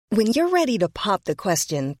When you're ready to pop the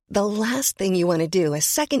question, the last thing you want to do is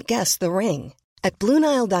second-guess the ring. At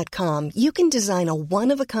BlueNile.com, you can design a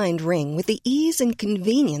one-of-a-kind ring with the ease and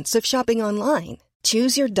convenience of shopping online.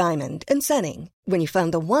 Choose your diamond and setting. When you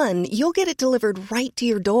find the one, you'll get it delivered right to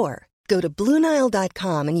your door. Go to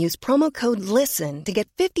BlueNile.com and use promo code LISTEN to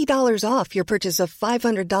get $50 off your purchase of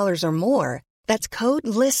 $500 or more. That's code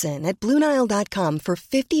LISTEN at BlueNile.com for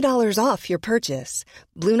 $50 off your purchase.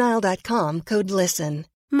 BlueNile.com, code LISTEN.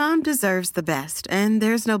 Mom deserves the best, and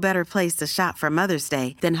there's no better place to shop for Mother's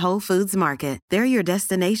Day than Whole Foods Market. They're your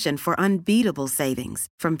destination for unbeatable savings,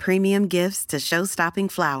 from premium gifts to show-stopping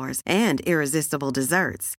flowers and irresistible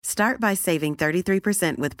desserts. Start by saving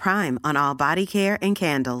 33% with Prime on all body care and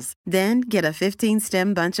candles. Then get a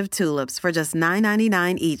 15-stem bunch of tulips for just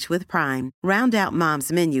 $9.99 each with Prime. Round out Mom's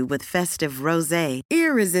menu with festive rosé,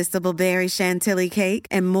 irresistible berry chantilly cake,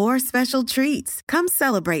 and more special treats. Come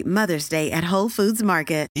celebrate Mother's Day at Whole Foods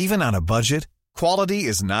Market. Even on a budget, quality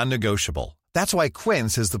is non-negotiable. That's why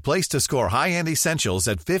Quince is the place to score high-end essentials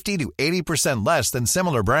at 50 to 80% less than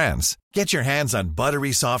similar brands. Get your hands on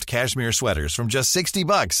buttery soft cashmere sweaters from just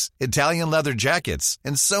 $60, Italian leather jackets,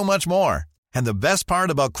 and so much more. And the best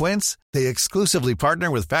part about Quince, they exclusively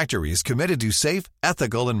partner with factories committed to safe,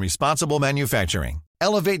 ethical, and responsible manufacturing.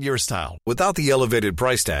 Elevate your style without the elevated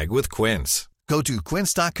price tag with Quince. Go to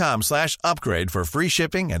quince.com/upgrade for free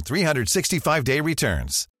shipping and 365-day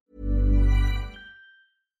returns.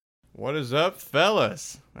 What is up,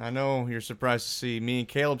 fellas? I know you're surprised to see me and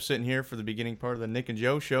Caleb sitting here for the beginning part of the Nick and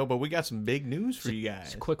Joe show, but we got some big news for you guys.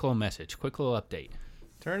 It's a quick little message, quick little update.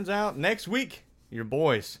 Turns out next week, your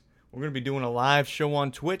boys, we're going to be doing a live show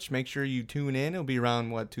on Twitch. Make sure you tune in. It'll be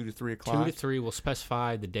around, 2 to 3 o'clock? 2 to 3. We'll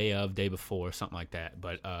specify the day of, day before, something like that.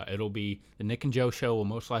 But it'll be the Nick and Joe show will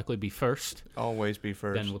most likely be first. Always be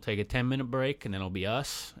first. Then we'll take a 10-minute break, and then it'll be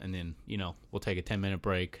us. And then, we'll take a 10-minute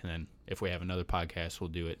break. And then if we have another podcast, we'll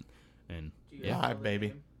do it. And yeah, live,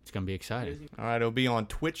 baby. It's going to be exciting. All right, it'll be on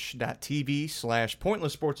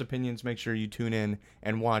twitch.tv/Pointless Sports Opinions. Make sure you tune in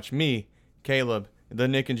and watch me, Caleb, the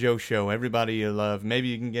Nick and Joe show. Everybody you love. Maybe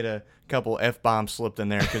you can get a couple F-bombs slipped in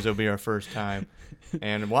there because it'll be our first time.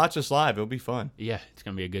 And watch us live. It'll be fun. Yeah, it's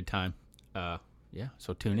going to be a good time. So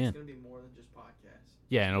tune in. It's going to be more than just podcasts.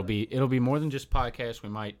 Yeah, and it'll be more than just podcasts. We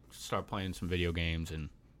might start playing some video games and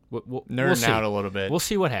we'll nerding see. out a little bit. We'll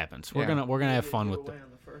see what happens. We're gonna have fun with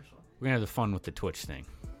we're gonna have the fun with the Twitch thing.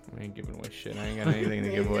 I ain't giving away shit. I ain't got anything to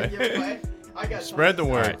give away. Spread the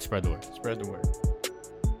word. All right, spread the word. Spread the word.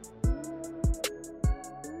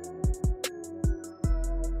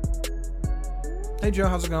 Hey Joe,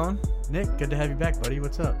 how's it going? Nick, good to have you back, buddy.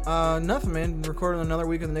 What's up? Nothing, man. Recording another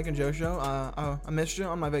week of the Nick and Joe show. I missed you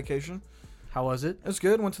on my vacation. How was it? It was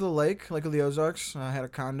good. Went to the Lake of the Ozarks. I had a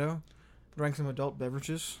condo. Drank some adult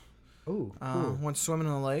beverages. Ooh, cool. Went swimming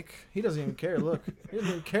in the lake. He doesn't even care. Look, he doesn't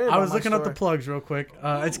even care. I was looking up the plugs real quick.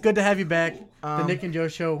 It's good to have you back. The Nick and Joe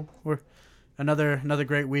show. We're another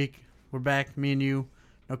great week. We're back. Me and you.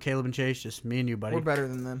 No Caleb and Chase. Just me and you, buddy. We're better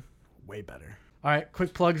than them. Way better. All right,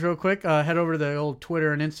 quick plugs real quick. Head over to the old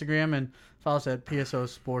Twitter and Instagram and follow us at PSO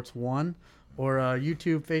Sports 1 or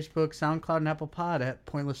YouTube, Facebook, SoundCloud, and Apple Pod at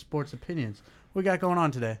Pointless Sports Opinions. What we got going on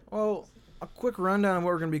today? Well, a quick rundown of what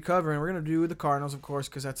we're going to be covering. We're going to do the Cardinals, of course,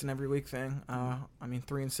 because that's an every week thing.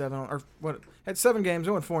 3-7, or what? Had 7 games.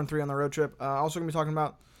 I went 4-3 on the road trip. Also going to be talking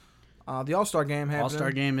about the All-Star game happening.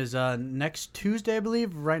 All-Star game is next Tuesday, I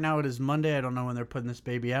believe. Right now it is Monday. I don't know when they're putting this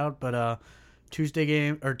baby out, but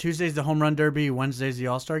Tuesday's the home run derby. Wednesday's the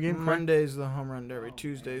All-Star game. Correct? Monday's the home run derby.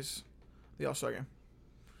 Tuesday's the All-Star game.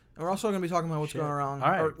 And we're also going to be talking about what's going around,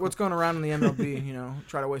 what's going around in the MLB.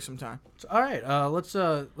 Try to waste some time. All right, let's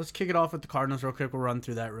kick it off with the Cardinals real quick. We'll run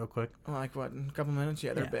through that real quick. Like what? In a couple minutes?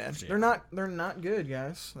 Yeah, they're bad. Yeah. They're not good,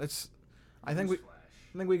 guys. I think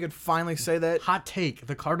we could finally say that. Hot take: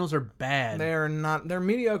 the Cardinals are bad. They are not. They're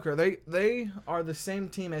mediocre. They are the same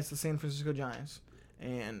team as the San Francisco Giants.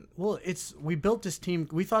 And we built this team.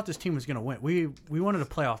 We thought this team was going to win. We wanted a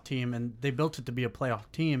playoff team, and they built it to be a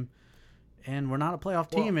playoff team. And we're not a playoff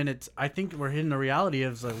team, and I think we're hitting the reality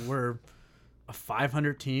of we're a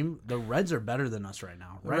 500 team. The Reds are better than us right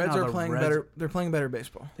now. The Reds are playing better. They're playing better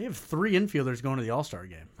baseball. They have 3 infielders going to the All-Star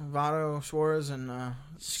game. Votto, Suarez, and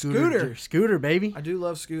Scooter, baby. I do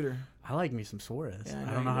love Scooter. I like me some Suarez. Yeah,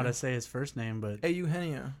 I don't know how to say his first name, but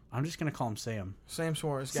Eugenio. I'm just gonna call him Sam. Sam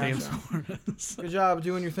Suarez. Gotcha. Sam Suarez. Good job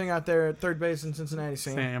doing your thing out there at third base in Cincinnati,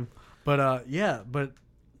 Sam. But but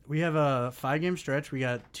we have a 5-game stretch. We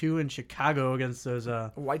got 2 in Chicago against those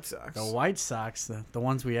White Sox. The White Sox, the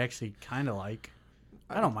ones we actually kind of like.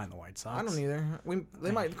 I don't mind the White Sox. I don't either.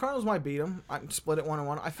 The Cardinals might beat them. I split it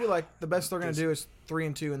 1-1. I feel like the best they're going to do is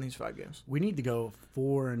 3-2 in these 5 games. We need to go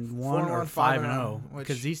 4-1 or 5-0, 5-0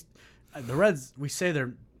 because the Reds. We say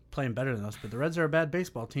they're playing better than us, but the Reds are a bad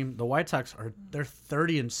baseball team. The White Sox they're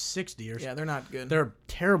 30-60 or yeah, they're not good. They're a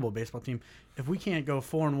terrible baseball team. If we can't go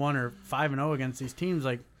 4-1 or 5-0 against these teams,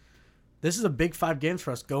 like this is a big 5 games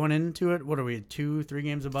for us going into it. What are we? 2-3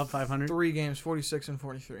 games above 500? 3 games, 46 and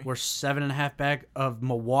 43. We're 7.5 back of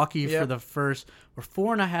Milwaukee for the first. We're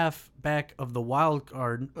 4.5 back of the wild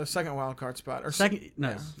card. The second wild card spot. Or 4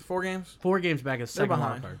 games. 4 games back of the second wild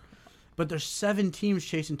behind. card. But there's 7 teams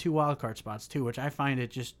chasing 2 wild card spots too, which I find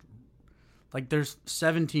it just like there's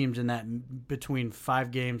 7 teams in that between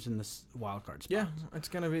 5 games in this wild card spot. Yeah, it's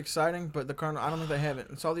gonna be exciting, but the Cardinals, I don't think they have it.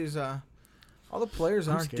 It's all these all the players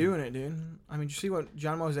aren't scared. doing it, dude. I mean, did you see what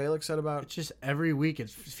John Mozeliak said about? It's just every week it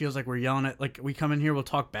feels like we're yelling at, like we come in here, we'll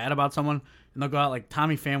talk bad about someone, and they'll go out, like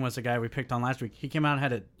Tommy Pham was the guy we picked on last week. He came out and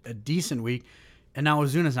had a decent week, and now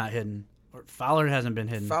Ozuna's not hitting. Or Fowler hasn't been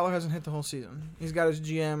hitting. Fowler hasn't hit the whole season. He's got his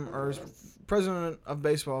GM or his president of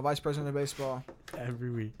baseball, vice president of baseball, Every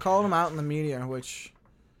week. calling him out in the media, which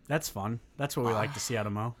That's fun. That's what we like to see out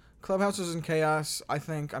of Mo. clubhouse is in chaos. I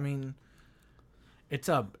think. I mean, It's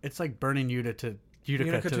like burning Utica to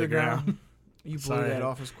the ground. You blew Sorry. that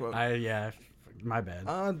off his quote. My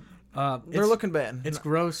bad. They're looking bad. It's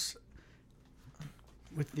gross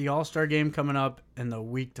with the All-Star game coming up and the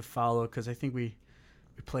week to follow because I think we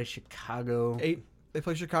play Chicago. They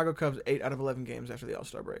play Chicago Cubs 8 out of 11 games after the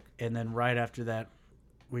All-Star break. And then right after that,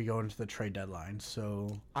 we go into the trade deadline.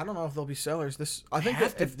 So I don't know if they'll be sellers. I think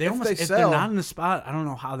if they're they're not in the spot, I don't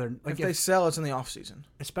know how they're like. If they sell, it's in the offseason.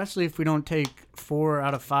 Especially if we don't take 4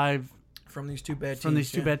 out of 5 from these two bad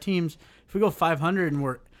teams. If we go 500 and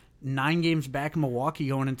we're 9 games back in Milwaukee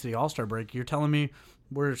going into the All-Star break, you're telling me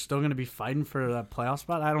we're still going to be fighting for that playoff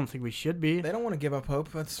spot? I don't think we should be. They don't want to give up hope.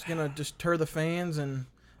 That's going to deter the fans, and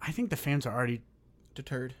I think the fans are already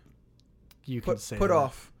deterred. You can say put that.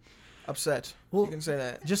 off, upset. Well, you can say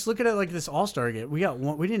that. Just look at it like this All-Star game. We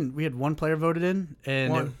had one player voted in,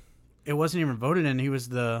 and it wasn't even voted in.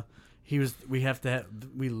 We have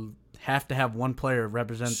to have one player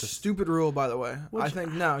represent the stupid rule, by the way. I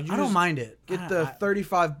think I don't mind it. Get the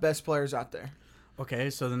 35 best players out there. Okay,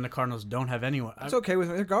 so then the Cardinals don't have anyone. It's okay with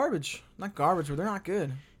me. They're garbage. Not garbage, but they're not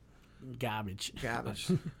good. Garbage.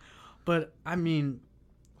 But I mean,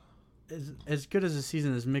 as good as a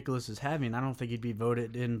season as Mikolas is having, I don't think he'd be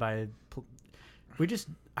voted in by.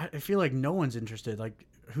 I feel like no one's interested. Like,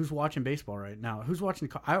 who's watching baseball right now? Who's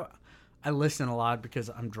watching? I listen a lot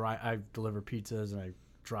because I deliver pizzas and I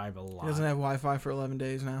drive a lot. He doesn't have Wi-Fi for 11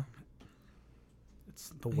 days now.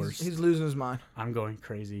 It's the worst. He's losing his mind. I'm going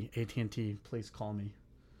crazy. AT&T, please call me.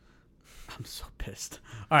 I'm so pissed.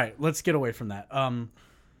 All right, let's get away from that.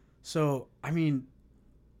 So, I mean,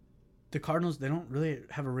 the Cardinals, they don't really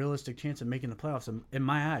have a realistic chance of making the playoffs in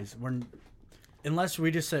my eyes. Unless we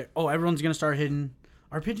just say, oh, everyone's going to start hitting.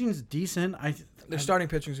 Our pitching's decent. Their starting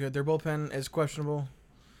pitching's good. Their bullpen is questionable,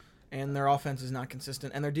 and their offense is not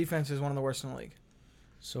consistent, and their defense is one of the worst in the league.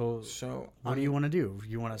 So what do you want to do?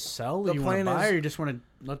 You want to sell? You want to buy? Or you just want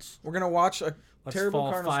to We're gonna watch a terrible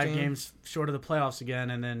fall Cardinals 5 team. games short of the playoffs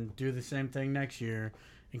again, and then do the same thing next year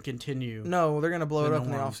and continue. No, they're gonna blow it up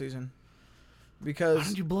in the offseason. Because why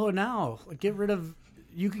don't you blow it now? Like,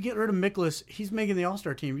 you could get rid of Mikolas. He's making the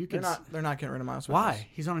All-Star team. They're not getting rid of Miles. Why?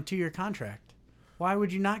 He's on a 2-year contract. Why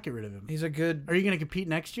would you not get rid of him? He's a good. Are you going to compete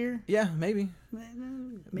next year? Yeah, maybe.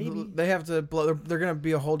 Maybe. They have to blow. They're going to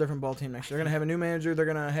be a whole different ball team next year. They're going to have a new manager. They're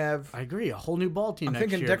going to have. I agree. A whole new ball team next year. I'm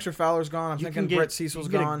thinking Dexter Fowler's gone. I'm thinking Brett Cecil's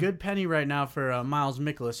gone. You get a good penny right now for Miles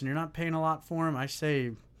Mikolas, and you're not paying a lot for him. I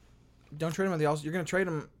say, don't trade him in the off. You're going to trade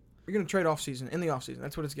him. You're going to trade off-season, in the off-season.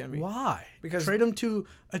 That's what it's going to be. Why? Because trade him to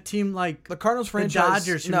a team like the Cardinals franchise.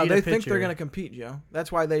 The Dodgers. No, they think they're going to compete, Joe.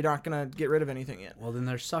 That's why they're not going to get rid of anything yet. Well, then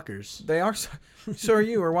they're suckers. They are. So are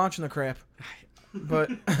you. We're watching the crap.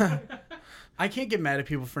 But I can't get mad at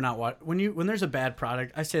people for not watching. When there's a bad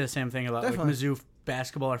product, I say the same thing about like Mizzou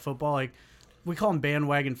basketball or football. Like, we call them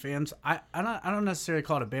bandwagon fans. I don't necessarily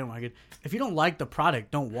call it a bandwagon. If you don't like the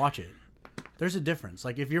product, don't watch it. There's a difference.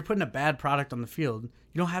 Like, if you're putting a bad product on the field,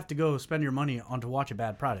 you don't have to go spend your money on to watch a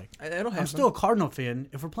bad product. It'll happen. I'm still a Cardinal fan.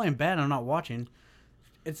 If we're playing bad and I'm not watching,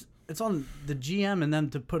 it's on the GM and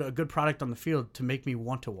them to put a good product on the field to make me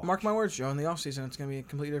want to watch. Mark my words, Joe. In the offseason, it's going to be a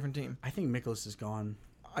completely different team. I think Mikolas is gone.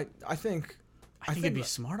 I think it'd be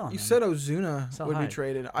smart on you him. Said Ozuna would be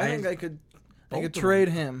traded. I think they could trade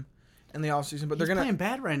him in the offseason, but they're going to playing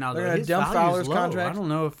bad right now. They're going to dump Fowler's contract. I don't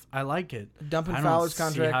know if I like it. Fowler's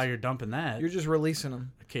contract. See how you're dumping that. You're just releasing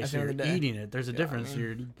him. Okay, so you're eating it. There's a difference.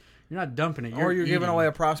 You're You're not dumping it. or you're giving eating. away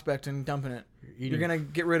a prospect and dumping it. You're You're going to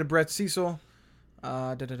get rid of Brett Cecil.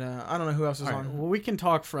 I don't know who else is All right, on. well, we can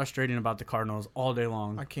talk frustrating about the Cardinals all day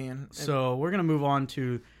long. I can. So we're gonna move on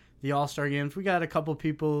to the All-Star games. We got a couple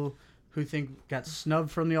people who think got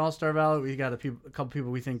snubbed from the All-Star ballot. We got a couple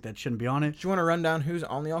people we think that shouldn't be on it. Do you want to run down who's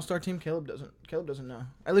on the All-Star team? Caleb doesn't know.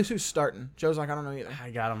 At least who's starting. Joe's like, I don't know either.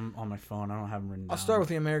 I got them on my phone. I don't have them written down. I'll start with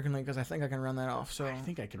the American League because I think I can run that off. So I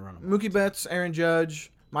think I can run them. Mookie Betts, Aaron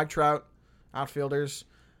Judge, Mike Trout, outfielders.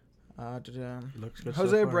 Looks good.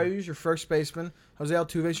 Jose so far. Abreu's your first baseman. Jose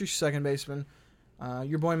Altuve's your second baseman.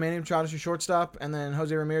 Your boy Manny Machado's your shortstop, and then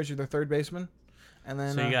Jose Ramirez your third baseman. And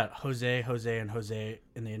then So you got Jose, and Jose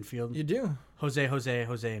in the infield. you do Jose,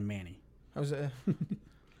 and Manny. Jose.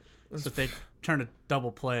 So if they turn a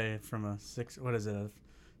double play from a 6-4-3,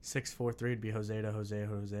 it'd be Jose to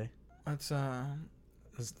Jose. That's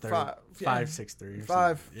That's third, Five, yeah. 5-6-3. Or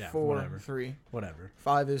 5, something. Yeah, 4, whatever. 3. Whatever.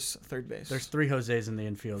 5 is third base. There's 3 Jose's in the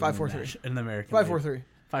infield. 5-4-3. In the American 5-4-3.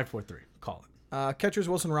 5-4-3. Call it. Catcher's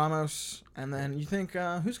Wilson Ramos, and then you think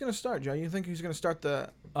who's going to start, Joe? You think who's going to start the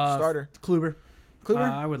Uh, starter? Kluber. Kluber.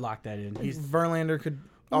 I would lock that in. Verlander could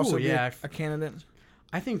also be yeah. a candidate.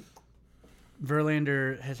 I think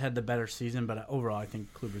Verlander has had the better season, but overall, I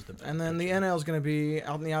think Kluber's the best. And then the pitcher. NL is going to be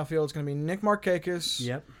out in the outfield. It's going to be Nick Markakis.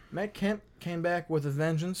 Yep. Matt Kemp came back with a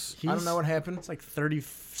vengeance. I don't know what happened. It's like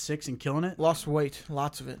 36 and killing it. Lost weight,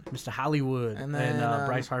 lots of it. Mr. Hollywood And then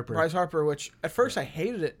Bryce Harper. Bryce Harper, which at first I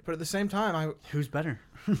hated it, but at the same time Who's better?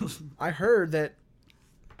 I heard that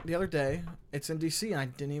the other day it's in DC and I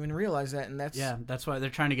didn't even realize that, and that's That's why they're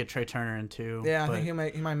trying to get Trey Turner in too. I but think he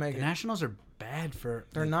might make the it. Nationals are bad for.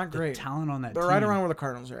 They're not the great. talent on that They're team. right around where the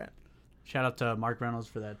Cardinals are at. Shout out to Mark Reynolds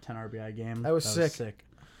for that 10 RBI game. That was sick.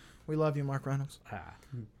 We love you, Mark Reynolds.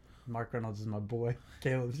 Mark Reynolds is my boy.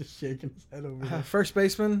 Caleb's just shaking his head over there. First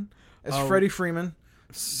baseman is Freddie Freeman.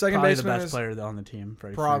 Second Probably baseman the best is player on the team.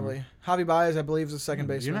 Freddie probably Freeman. Javi Baez, I believe, is the second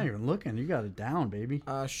You're baseman. not even looking. You got it down, baby.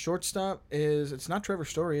 Shortstop is it's not Trevor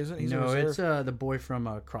Story, is it? He's a No, reserve. it's the boy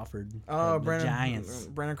from Crawford. Oh, the Brandon Giants.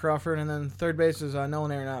 Brandon Crawford, and then third base is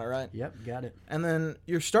Nolan Arenado, right? Yep, got it. And then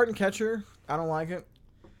your starting catcher, I don't like it.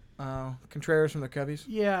 Contreras from the Cubbies.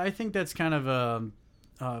 Yeah, I think that's kind of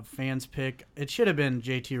a fans pick. It should have been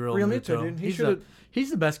JT Realmuto. dude. He He's should've-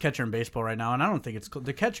 he's the best catcher in baseball right now, and I don't think it's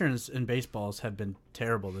the catchers in baseballs have been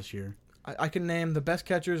terrible this year. I can name the best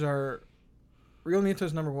catchers are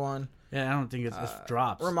Realmuto's number one. Yeah, I don't think it's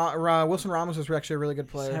drops. Wilson Ramos is actually a really good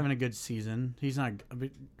He's player. having a good season. He's not.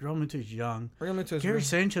 Realmuto's young. Realmuto's Gary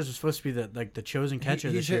Sanchez was supposed to be the chosen catcher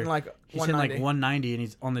he's this year. hitting like He's hitting like 190. 190, and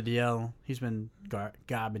he's on the DL. He's been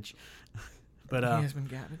garbage. But He has been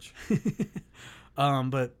garbage.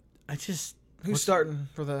 but I just Who's starting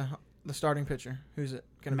for the starting pitcher? Who's it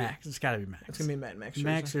gonna Max. It's got to be Max. be? It's gonna be Max.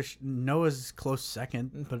 Max Scherzer. or Noah's close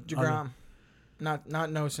second, but DeGrom. Not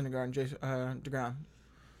Noah Syndergaard. DeGrom.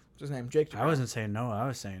 What's his name? Jake DeGrom. I wasn't saying Noah. I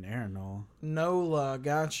was saying Aaron Noah. Nola.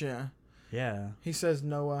 Gotcha. Yeah. He says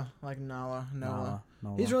Noah like Noah. Noah.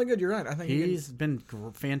 He's really good. You're right. I think He's been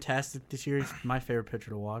fantastic this year. He's my favorite pitcher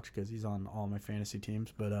to watch because he's on all my fantasy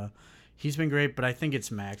teams. But he's been great. But I think it's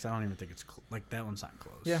Max. I don't even think it's like that one's not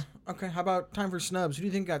close. Yeah. Okay. How about time for snubs? Who do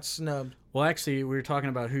you think got snubbed? Well, actually, we were talking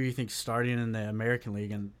about who you think starting in the American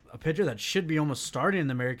League, and a pitcher that should be almost starting in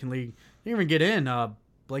the American League didn't even get in.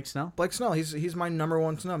 Blake Snell. Blake Snell. He's my number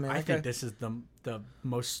one snub, man. I think this is the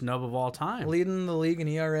most snub of all time. leading the league in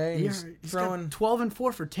ERA. And He's throwing got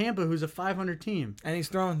 12-4 for Tampa, who's a 500 team. and he's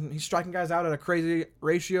striking guys out at a crazy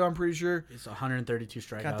ratio. I'm pretty sure. It's 132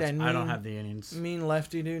 strikeouts. that I don't mean- have the innings. Mean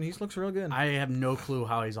lefty dude. He looks real good. I have no clue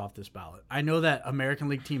how he's off this ballot. I know that American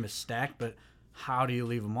League team is stacked, but how do you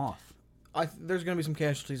leave him off? There's gonna be some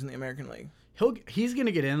casualties in the American League. He's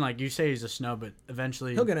gonna get in, like you say, he's a snub, but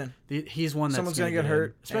eventually He'll get in. He's one that's Someone's gonna get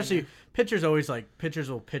hurt, Especially and- pitchers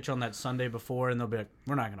will pitch on that Sunday before, and they'll be like,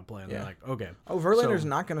 "We're not gonna play." And Yeah. they're like, "Okay." Oh, Verlander's So-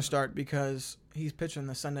 not gonna start because he's pitching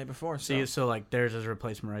the Sunday before. So. See, so like there's his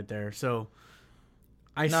replacement right there. So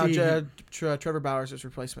I No, see Trevor Bauer's his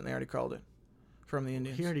replacement. They already called it from the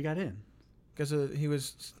Indians he already got in. because he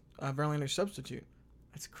was Verlander's substitute.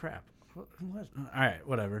 That's crap. What? All right,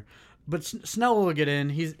 whatever. But Snell will get in.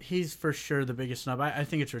 He's for sure the biggest snub. I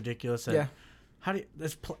think it's ridiculous. That, Yeah. How do you,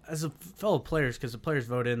 as a fellow players, because the players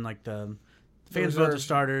vote in, like the fans vote the reserves,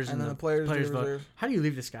 starters, and then the players do vote. reserves. How do you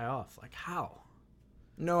leave this guy off? Like how?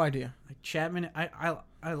 No idea. Like Chapman,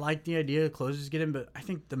 I like the idea of closers get in, but I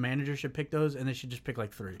think the manager should pick those, and they should just pick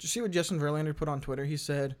like 3. Did you see what Justin Verlander put on Twitter? He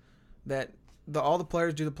said that all the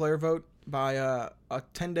players do the player vote by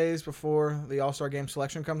 10 days before the All-Star Game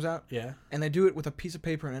selection comes out, Yeah. and they do it with a piece of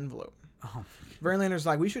paper and envelope. Oh. Verlander's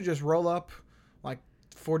like, we should just roll up like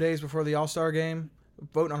 4 days before the All-Star Game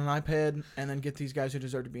vote on an iPad, and then get these guys who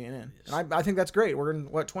deserve to be in. And I think that's great. We're in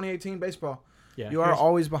 2018 baseball. Yeah, you are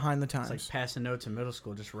always behind the times. It's like passing notes in middle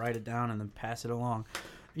school. Just write it down and then pass it along.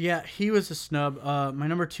 Yeah, he was a snub. My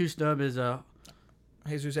number 2 snub is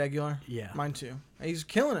Jesus Aguilar. Yeah, mine too. He's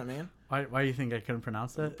killing it, man. Why do you think I couldn't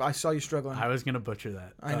pronounce that? I saw you struggling. I was gonna butcher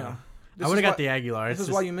that. I know. I would have got the Aguilar. This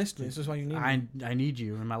is why you missed me. This is why you need me. I need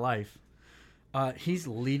you in my life. He's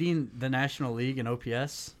leading the National League in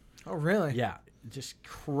OPS. Oh, really? Yeah, just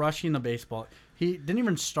crushing the baseball. He didn't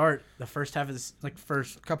even start the first half of this,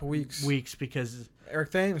 first couple weeks because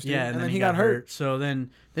Eric Thames, dude. yeah, and then he got hurt. So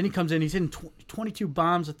then he comes in. He's hitting 22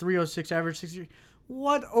 bombs, a 306 average, 63.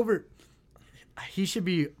 What over? He should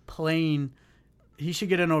be playing. He should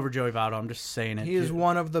get in over Joey Votto. I'm just saying it. He is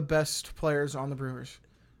one of the best players on the Brewers.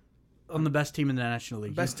 On the best team in the National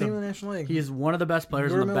League. Best team in the National League. He is one of the best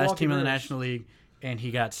players on the best team in the Brewers. National League, and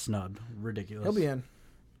he got snubbed. Ridiculous. He'll be in.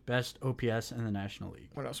 Best OPS in the National League.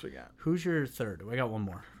 What else we got? Who's your third? I got one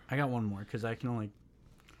more because I can only.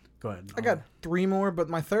 Go ahead. I got 3 more, but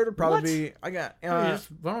my third would probably What? be. I got why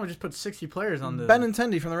don't we just put 60 players on the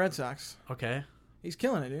Benintendi from the Red Sox. Okay. He's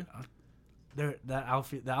killing it, dude. The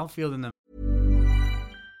outfield in the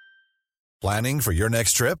Planning for your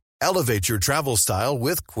next trip? Elevate your travel style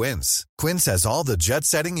with Quince. Quince has all the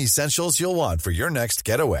jet-setting essentials you'll want for your next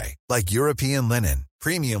getaway, like European linen,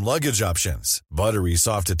 premium luggage options, buttery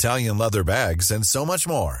soft Italian leather bags, and so much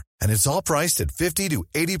more. And it's all priced at 50 to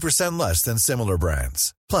 80% less than similar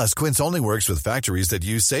brands. Plus, Quince only works with factories that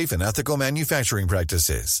use safe and ethical manufacturing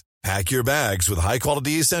practices. Pack your bags with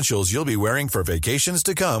high-quality essentials you'll be wearing for vacations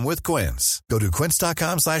to come with Quince. Go to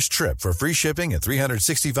quince.com/trip for free shipping and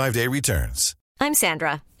 365-day returns. I'm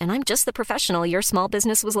Sandra, and I'm just the professional your small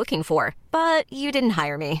business was looking for. But you didn't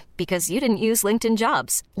hire me because you didn't use LinkedIn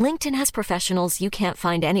Jobs. LinkedIn has professionals you can't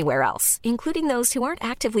find anywhere else, including those who aren't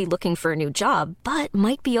actively looking for a new job, but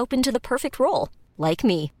might be open to the perfect role, like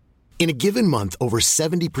me. In a given month, over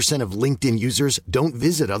 70% of LinkedIn users don't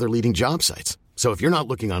visit other leading job sites. So if you're not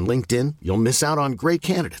looking on LinkedIn, you'll miss out on great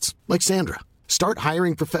candidates like Sandra. Start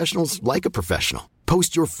hiring professionals like a professional.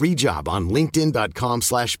 Post your free job on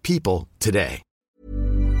linkedin.com/people today.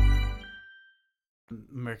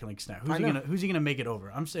 American League snap. Who's he gonna make it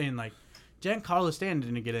over? I'm saying Giancarlo Stanton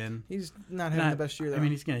didn't get in. He's not having the best year, though. I mean,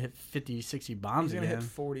 he's gonna hit 50, 60 bombs. He's gonna hit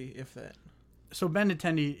 40, if that. So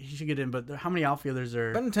Benintendi, he should get in, but how many outfielders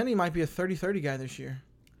are... Benintendi might be a 30-30 guy this year,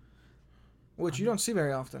 which you don't see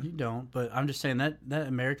very often. You don't, but I'm just saying that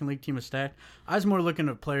American League team is stacked. I was more looking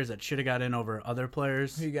at players that should have got in over other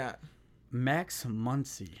players. Who you got? Max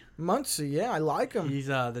Muncy. Muncy, yeah, I like him. He's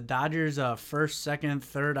the Dodgers' first, second,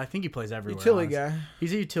 third. I think he plays everywhere. Utility guy.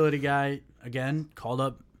 He's a utility guy. Again, called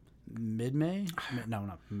up mid-May? No,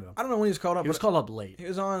 not mid. I don't know when he was called up. He was called up late. He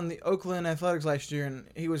was on the Oakland Athletics last year, and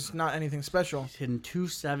he was not anything special. He's hitting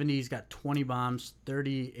 270. He's got 20 bombs,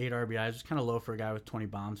 38 RBIs. It's kind of low for a guy with 20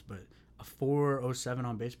 bombs, but a 407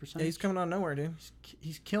 on base percentage. Yeah, he's coming out of nowhere, dude.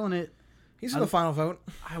 He's killing it. He's in the final vote.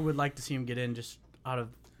 I would like to see him get in just out of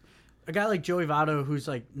a guy like Joey Votto, who's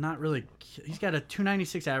not really. He's got a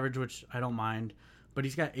 296 average, which I don't mind, but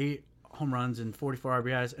he's got 8 home runs and 44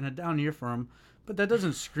 RBIs and a down year for him. But that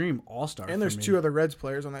doesn't scream all-star. And there's 2 other Reds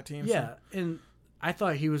players on that team. Yeah, and I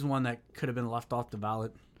thought he was one that could have been left off the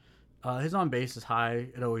ballot. His on base is high;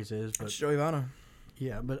 it always is. But it's Joey Votto.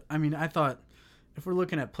 Yeah, but I mean, I thought if we're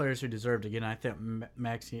looking at players who deserve to get in, I think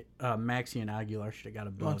Maxi and Aguilar should have got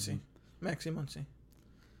a bump. Maxi Muncy.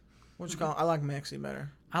 What'd you call him? I like Maxi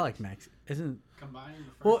better. I like Maxi. Isn't combining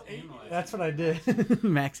the first and the last? That's what I did.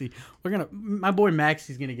 Maxi. My boy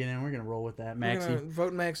Maxi's gonna get in. We're gonna roll with that. Maxi. We're gonna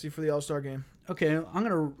vote Maxi for the All-Star game. Okay, I'm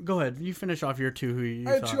gonna go ahead. You finish off your 2. Who you?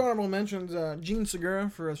 I had 2 honorable mentions. Gene Segura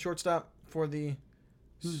for a shortstop for the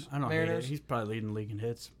I don't Mariners. hate it. He's probably leading the league in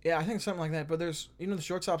hits. Yeah, I think something like that. But there's the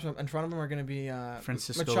shortstops in front of him are going to be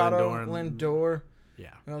Francisco Machado, Lindor. Lindor.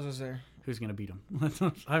 Yeah. Who else is there? Who's gonna beat him?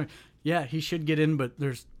 I mean, yeah, he should get in, but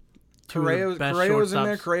there's 2 Correa's of the best in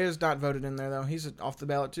there. shortstops. Correa's not voted in there though. He's off the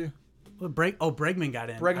ballot too. Well, Bregman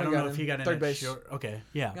got in. I don't know if he got in third at base. Short. Okay,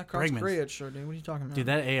 yeah. Got Carlos Bregman's. Correa at short, dude. What are you talking about? Dude,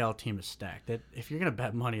 that AL team is stacked. That if you're gonna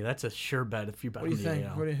bet money, that's a sure bet. If you bet what do you on think? the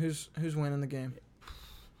AL. Who's winning the game?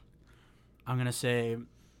 I'm gonna say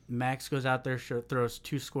Max goes out there, throws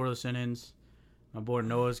 2 scoreless innings. My boy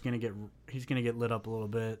Noah's gonna get lit up a little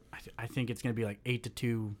bit. I think it's gonna be like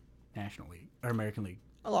 8-2 National League or American League.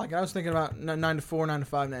 I like it. I was thinking about 9-4,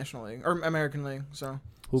 9-5 National League or American League. So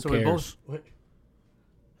Who cares?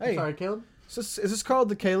 hey, sorry, Caleb. Is this called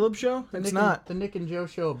the Caleb Show? It's not the Nick and Joe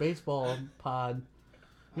Show baseball pod.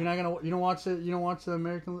 You're not gonna. You don't watch the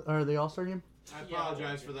American or the All-Star game? I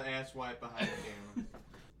apologize for the ass wipe behind the camera.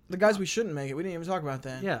 The guys we shouldn't make it. We didn't even talk about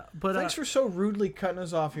that. Yeah, but Thanks for so rudely cutting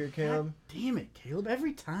us off here, Caleb. damn it, Caleb!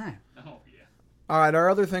 Every time. All right, our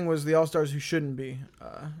other thing was the All-Stars who shouldn't be.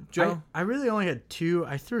 Joe? I really only had 2.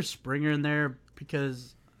 I threw Springer in there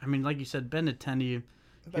because, I mean, like you said, Benintendi.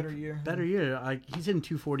 Better year. Better year. Like, he's hitting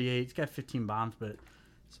 248. He's got 15 bombs, but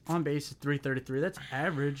on base is 333. That's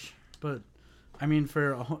average. But, I mean,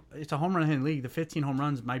 it's a home run hitting league. The 15 home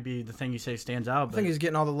runs might be the thing you say stands out. I think he's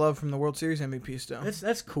getting all the love from the World Series MVP still.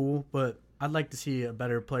 That's cool, but I'd like to see a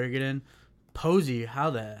better player get in. Posey, how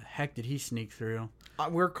the heck did he sneak through?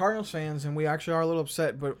 We're Cardinals fans, and we actually are a little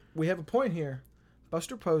upset, but we have a point here.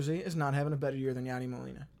 Buster Posey is not having a better year than Yadi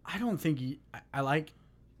Molina. I don't think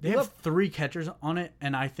they have 3 catchers on it,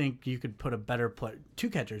 and I think you could put a better player. 2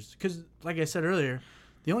 catchers, because like I said earlier,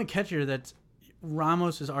 the only catcher that's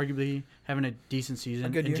Ramos is arguably having a decent season,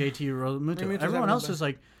 and JT Realmuto. Everyone else is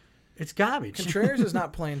like, it's garbage. Contreras is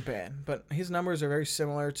not playing bad, but his numbers are very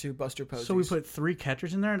similar to Buster Posey's. So we put 3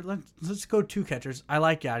 catchers in there. Let's go 2 catchers. I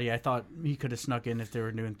like Yadi. I thought he could have snuck in if they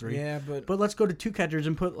were doing 3. Yeah, but let's go to 2 catchers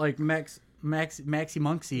and put like Maxi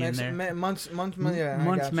Muncy in there.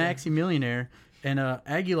 Maxi Millionaire. And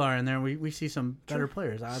Aguilar in there, we see some better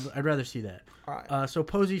players. I'd rather see that. All right. So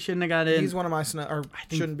Posey shouldn't have got in. He's one of my I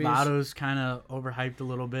think shouldn't be. Votto's kind of overhyped a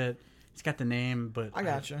little bit. He's got the name, but I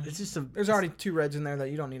gotcha. It's just there's already 2 Reds in there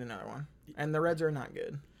that you don't need another one, and the Reds are not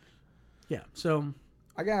good. Yeah. So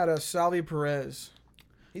I got Salvi Perez.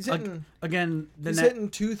 He's hitting again. He's hitting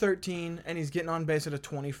 213, and he's getting on base at a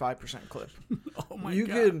 25% clip. Oh my god! You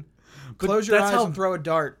could close your eyes and throw a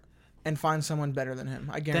dart and find someone better than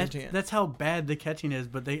him. I guarantee it. That's how bad the catching is,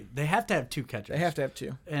 but they have to have 2 catchers. They have to have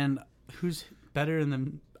 2. And who's better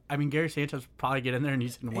than? I mean, Gary Sanchez probably get in there, and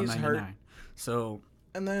he's in 199. Hurt. So.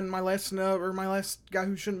 And then my last snub, or my last guy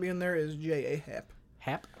who shouldn't be in there is J.A. Happ.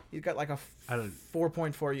 Happ? He's got like a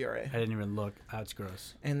 4.4 ERA. I didn't even look. That's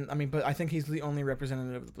gross. And I mean, but I think he's the only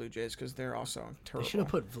representative of the Blue Jays because they're also terrible. They should have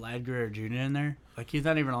put Vlad Guerrero Jr. in there. Like, he's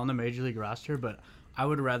not even on the Major League roster, but I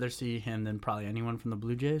would rather see him than probably anyone from the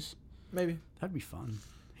Blue Jays. Maybe. That'd be fun.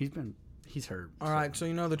 He's hurt. All right, so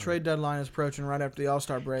you know the trade deadline is approaching right after the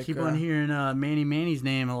All-Star break. Keep on hearing Manny's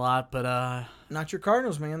name a lot, but not your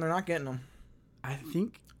Cardinals, man. They're not getting him. I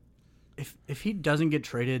think if he doesn't get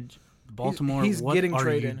traded, Baltimore, he's what getting are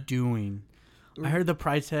traded. you doing? I heard the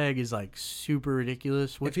price tag is like super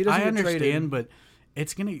ridiculous, which if he doesn't I understand, traded, but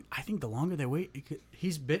it's gonna. I think the longer they wait,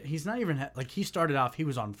 he's not even like he started off. He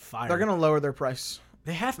was on fire. They're gonna lower their price.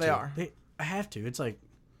 They have to. They are. I have to. It's like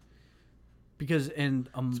because in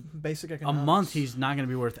basic a month he's not gonna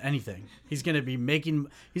be worth anything. He's gonna be making.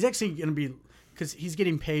 He's actually gonna be because he's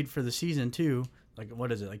getting paid for the season too. Like,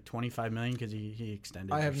 what is it, like $25 million because he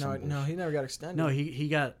extended? I have no. He never got extended. No, he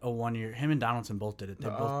got a 1 year. Him and Donaldson both did it. They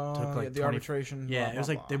both took like the arbitration. Yeah, blah, it was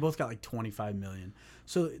blah, like blah. they both got like $25 million.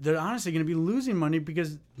 So they're honestly going to be losing money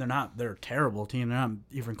because they're a terrible team. They're not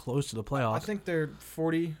even close to the playoffs. I think they're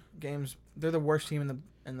 40 games. They're the worst team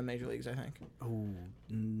in the major leagues. I think.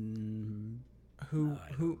 Who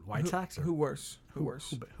White Sox? Who worse? Who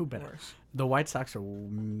worse? Who better? Worse? The White Sox are.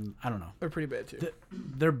 I don't know. They're pretty bad too.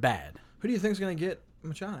 They're bad. Who do you think is going to get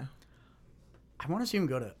Machado? I want to see him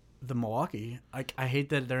go to the Milwaukee. I hate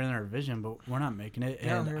that they're in their division, but we're not making it.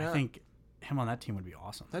 Yeah, and I think him on that team would be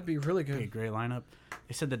awesome. That'd be really good. Be a great lineup.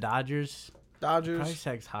 They said the Dodgers. Price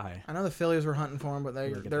tag's high. I know the Phillies were hunting for him, but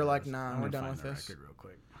they're like, nah, we're done with this. Real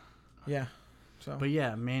quick. Yeah. So. But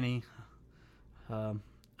yeah, Manny. I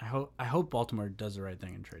hope Baltimore does the right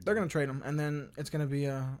thing and trade. They're going to trade him, and then it's going to be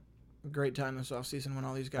a great time this offseason when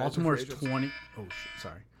all these guys. Baltimore's 20. Oh shit!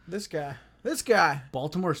 Sorry. This guy.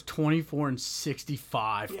 Baltimore's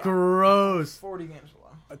 24-65. Yeah. Gross. 40 games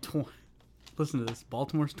below. Listen to this.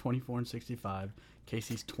 Baltimore's 24-65.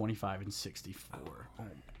 Casey's 25-64. Oh my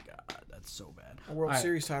god, that's so bad. A World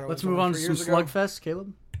Series title. Let's move on to some slugfest,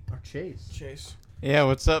 Caleb. Or Chase. Yeah,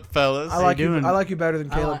 what's up, fellas? I like you better than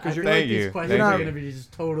Caleb because Thank you. You're not going to be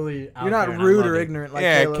just totally. You're not rude or ignorant like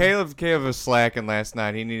Caleb. Caleb was slacking last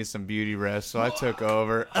night. He needed some beauty rest, so I took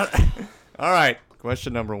over. All right,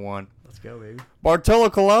 question number 1. Let's go, baby.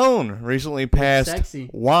 Bartolo Colon recently passed Sexy.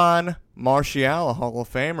 Juan Martial, a Hall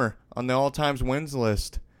of Famer, on the all-time wins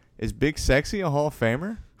list. Is Big Sexy a Hall of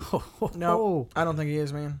Famer? No, I don't think he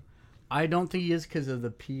is, man. I don't think he is because of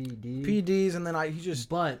the PDs, and then he just.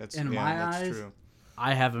 But in my eyes, true.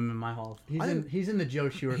 I have him in my Hall. He's in the Joe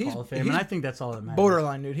Schewart Hall of Fame, and I think that's all that matters.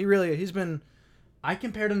 Borderline, dude. He really. He's been. I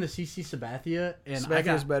compared him to CC Sabathia, and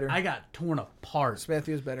better. I got torn apart.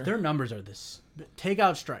 Sabathia's better. Their numbers are this.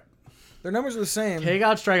 Takeout strike. Their numbers are the same.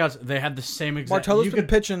 Takeout strikeouts. They have the same exact. Bartolo's been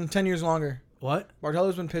pitching 10 years longer. What?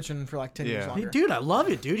 Bartolo's been pitching for like 10 years Yeah. longer. Dude, I love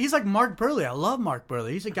it, dude. He's like Mark Burley. I love Mark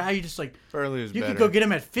Burley. He's a guy you just like. Burley is You better. could go get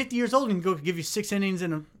him at 50 years old and go give you 6 innings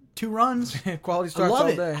and 2 runs. Quality I starts love all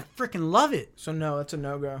it. day. I freaking love it. So no, that's a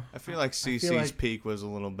no-go. I feel like CC's like- peak was a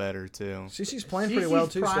little better too. CC's playing pretty well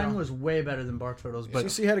CC's too. prime Still. was way better than Bartolo's, but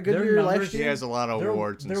CC had a good their year numbers- last He year. has a lot of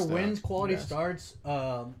awards and Their stuff. wins, quality Yes. starts,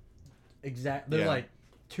 they're Yeah. like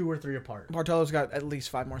 2 or 3 apart. Bartolo's got at least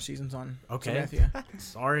 5 more seasons on. Okay. Sabathia.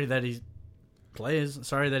 Sorry that he plays.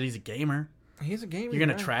 Sorry that he's a gamer. He's a gamer. You're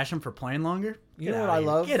gonna right. trash him for playing longer? You know what I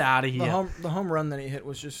love? Get out of here. The home run that he hit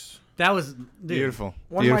was just That was dude, Beautiful.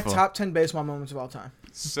 one Beautiful. of my top 10 baseball moments of all time.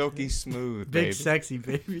 Silky smooth, big baby. sexy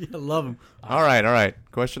baby. I love him. All right.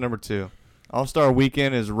 Question number 2. All-Star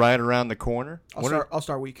Weekend is right around the corner. I'll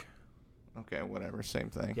start week. Okay, whatever. Same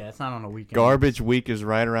thing. Yeah, it's not on a weekend. Garbage week is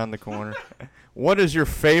right around the corner. What is your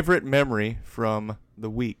favorite memory from the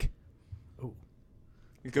week? Ooh.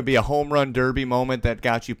 It could be a home run derby moment that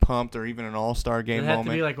got you pumped, or even an all-star game Does it have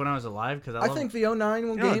moment. to be like when I was alive? Because I think the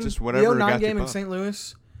 09 No, game, just whatever the 09 got you game in pumped. St.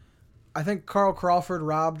 Louis, I think Carl Crawford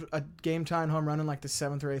robbed a game-tying home run in like the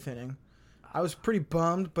 7th or 8th inning. I was pretty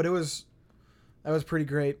bummed, but that was pretty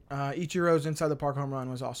great. Ichiro's inside the park home run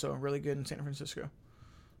was also really good in San Francisco.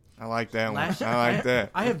 I like that one. Last- I like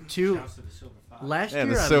that. I have 2. Last Yeah,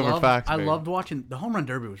 year, the Silver Fox, I baby. loved watching the home run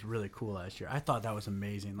derby. Was really cool last year. I thought that was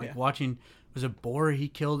amazing. Like Yeah. watching, was it Bohr? He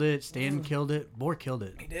killed it. Stan killed it. Bohr killed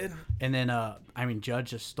it. He did. And then, Judge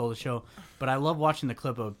just stole the show. But I love watching the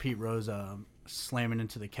clip of Pete Rose slamming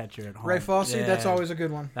into the catcher at home. Ray Fosse, that's Yeah. always a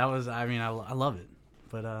good one. That was, I love it.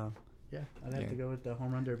 But, yeah, I'd have to go with the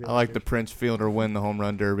home run derby. I like the Prince Fielder win the home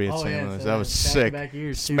run derby at Oh, St. yeah, Louis. so That was sick. back-to-back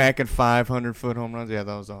years, too. Smacking 500-foot home runs. Yeah,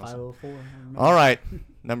 that was awesome. 504. All right,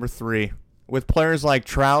 number 3. With players like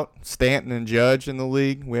Trout, Stanton, and Judge in the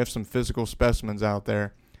league, we have some physical specimens out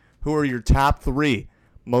there. Who are your top 3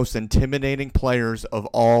 most intimidating players of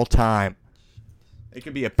all time? It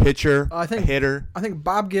could be a pitcher, I think- a hitter. I think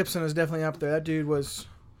Bob Gibson is definitely up there. That dude was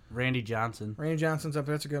Randy Johnson. Randy Johnson's up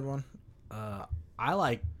there. That's a good one. I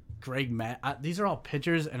like Greg these are all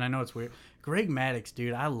pitchers, and I know it's weird. Greg Maddux,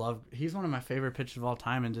 dude, he's one of my favorite pitchers of all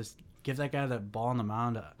time, and just give that guy that ball on the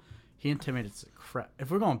mound. He intimidates the crap.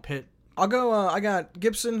 If we're going pit, I'll go. I got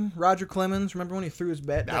Gibson, Roger Clemens. Remember when he threw his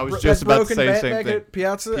bat? I was that just about to broken say the bat same back thing. at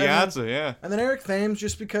Piazza. Piazza, yeah. And then Eric Thames,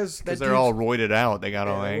 just because Because they're all roided out. They got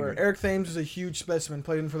all angry. Eric Thames is a huge specimen.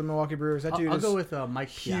 Played for the Milwaukee Brewers. That dude I'll is go with Mike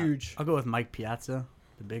Piazza. huge. I'll go with Mike Piazza,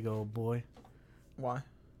 the big old boy. Why?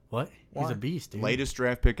 What? Why? He's a beast, dude. Latest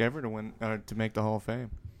draft pick ever to win to make the Hall of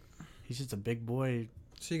Fame. He's just a big boy.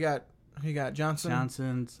 So you got Johnson,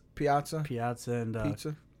 Johnson's Piazza, and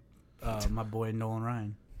Pizza. my boy Nolan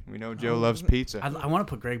Ryan. We know Joe loves pizza. I want to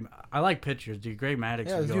put Greg. I like pitchers, dude. Greg Maddux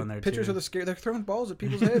Yeah, would go dude, in there pitchers too. are the scary. They're throwing balls at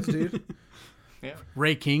people's heads, dude. Yeah.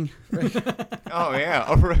 Ray King. Oh, yeah.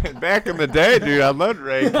 All right. Back in the day, dude, I loved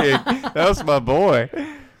Ray King. That was my boy. All He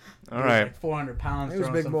was right. like 400 pounds. He was a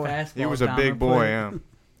throwing big some boy. fastballs He was a down big the boy, plate. yeah.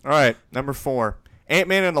 All right. Number 4.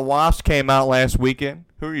 Ant-Man and the Wasp came out last weekend.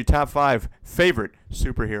 Who are your top 5 favorite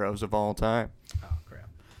superheroes of all time? Oh crap.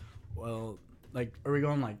 Well, like, are we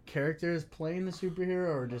going like characters playing the superhero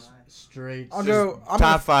or just straight? I'll go. I'm top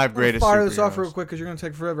gonna, 5 I'm gonna greatest fire this off superheroes. real quick because you're gonna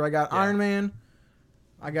take forever. I got Yeah. Iron Man.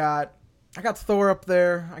 I got Thor up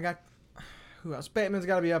there. I got who else? Batman's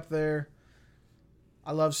got to be up there.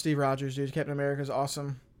 I love Steve Rogers, dude. Captain America's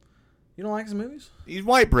awesome. You don't like his movies? He's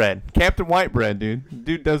white bread. Captain White Bread, dude.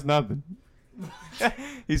 Dude does nothing.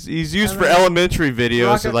 he's used And for then elementary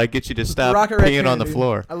videos to Rocket- like get you to stop Rocket peeing Raccoon, on the dude.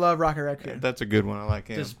 floor. I love Rocket Raccoon. That's a good one. I like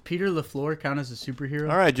him. Does Peter LaFleur count as a superhero?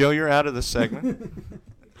 All right, Joe, you're out of the segment.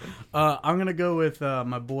 I'm gonna go with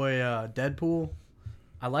my boy Deadpool.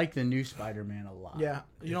 I like the new Spider-Man a lot. Yeah.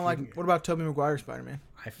 You don't like? What about Tobey Maguire Spider-Man?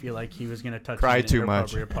 I feel like he was gonna touch Cry me in too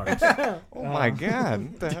much. inappropriate parts. Oh, my God.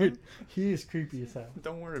 What the hell? Dude, he is creepy as hell.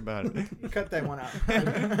 Don't worry about it. Cut that one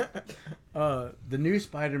out. The new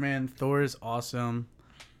Spider-Man, Thor is awesome.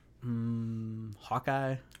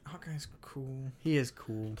 Hawkeye, Hawkeye's cool. he is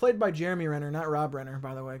cool. Played by Jeremy Renner, not Rob Renner,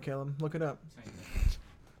 by the way, Caleb. Look it up.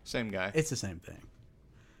 Same guy. It's the same thing.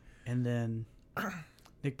 And then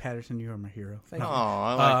Nick Patterson, you are my hero. Thank Oh, you.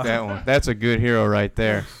 I like that one. That's a good hero right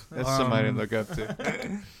there. That's somebody to look up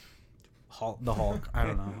to. The Hulk. I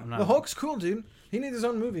don't know. I'm not, The Hulk's cool, dude. He needs his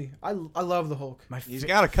own movie. I love the Hulk. He's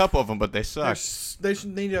got a couple of them, but they suck. They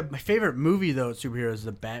should need a. My favorite movie though, superhero, is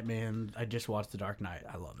the Batman. I just watched The Dark Knight.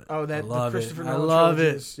 I love it. Oh, I that love the Christopher it. I Nolan love trilogy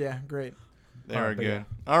it. is- yeah, great. They are Alright, but good.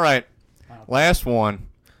 All right. Last one.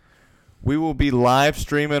 We will be live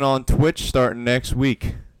streaming on Twitch starting next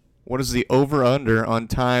week. What is the over-under on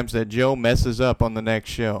times that Joe messes up on the next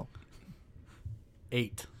show?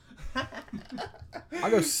 8.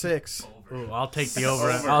 I'll go 6. Ooh, I'll take the over.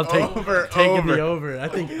 Over, I'll take over, taking over. the over. I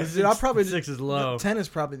think Dude, I'll probably 6 is low. 10 is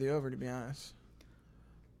probably the over, to be honest.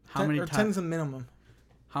 How many 10 is times? the minimum.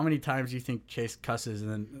 How many times do you think Chase cusses and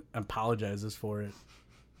then apologizes for it?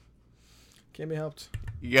 Can't be helped.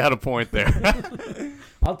 You got a point there.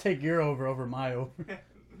 I'll take your over my over.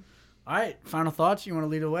 All right, final thoughts. You want to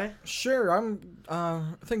lead away? Sure. I'm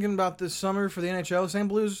thinking about this summer for the NHL.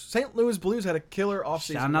 St. Louis Blues had a killer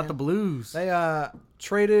offseason. Shout out the Blues. They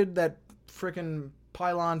traded that freaking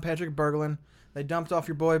pylon Patrick Berglund. They dumped off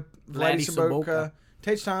your boy Vladdy Sobotka.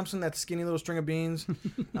 Tage Thompson, that skinny little string of beans.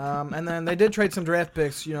 And then they did trade some draft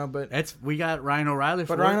picks, but We got Ryan O'Reilly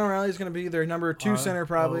for But Ryan O'Reilly's going to be their number 2 center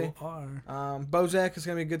probably. R-O-R. Bozak is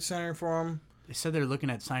going to be a good center for him. They said they're looking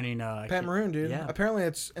at signing Pat Maroon, dude. Yeah. Apparently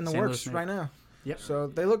it's in the St. works Louis right now. Yep. So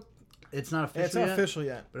they look. It's not official It's not yet, official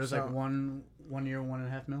yet. but it was so, like 1 year,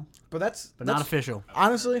 $1.5 million. But that's Not official.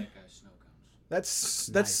 Honestly, that's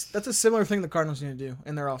a similar thing the Cardinals need to do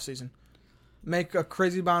in their offseason. Make a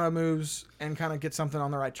crazy amount of moves and kind of get something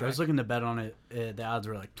on the right I track. was looking to bet on it. The odds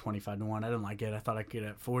were like 25-1. I didn't like it. I thought I could get it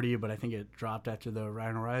at 40, but I think it dropped after the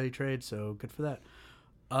Ryan O'Reilly trade. So good for that.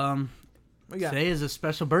 Today is a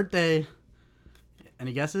special birthday.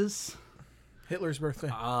 Any guesses? Hitler's birthday.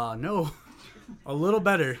 No. A little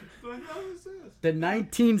better. The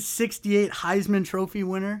 1968 Heisman Trophy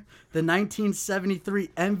winner, the 1973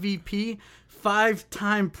 MVP,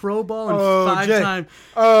 5-time Pro Bowl, and 5-time.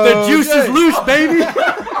 The juice is loose, baby.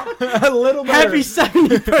 A little better. Happy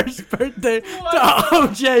 71st birthday to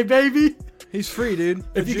OJ, baby. He's free, dude.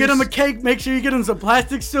 If you get him a cake, make sure you get him some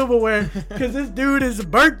plastic silverware, because this dude is a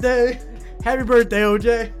birthday. Happy birthday,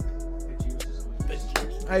 OJ.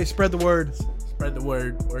 Hey, spread the word. Spread the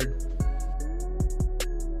word.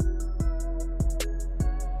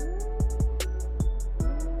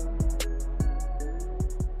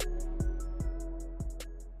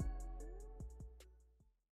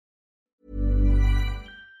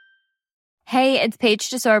 Hey, it's Paige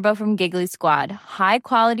DeSorbo from Giggly Squad. High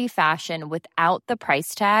quality fashion without the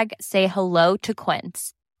price tag. Say hello to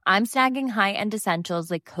Quince. I'm snagging high-end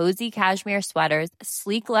essentials like cozy cashmere sweaters,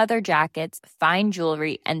 sleek leather jackets, fine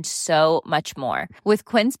jewelry, and so much more. With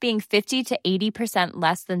Quince being 50 to 80%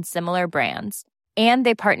 less than similar brands. And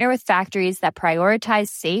they partner with factories that prioritize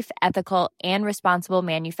safe, ethical, and responsible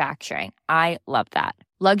manufacturing. I love that.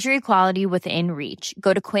 Luxury quality within reach.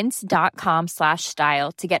 Go to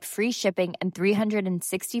quince.com/style to get free shipping and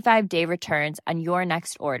 365-day returns on your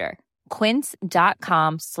next order.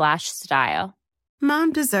 Quince.com/style.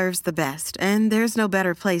 Mom deserves the best, and there's no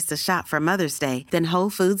better place to shop for Mother's Day than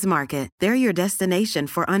Whole Foods Market. They're your destination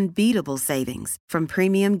for unbeatable savings, from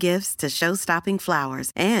premium gifts to show-stopping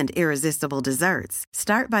flowers and irresistible desserts.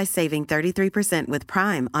 Start by saving 33% with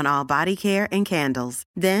Prime on all body care and candles.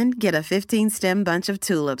 Then get a 15-stem bunch of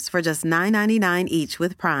tulips for just $9.99 each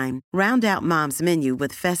with Prime. Round out Mom's menu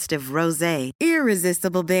with festive rosé,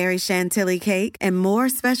 irresistible berry chantilly cake, and more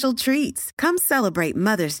special treats. Come celebrate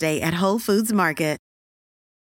Mother's Day at Whole Foods Market.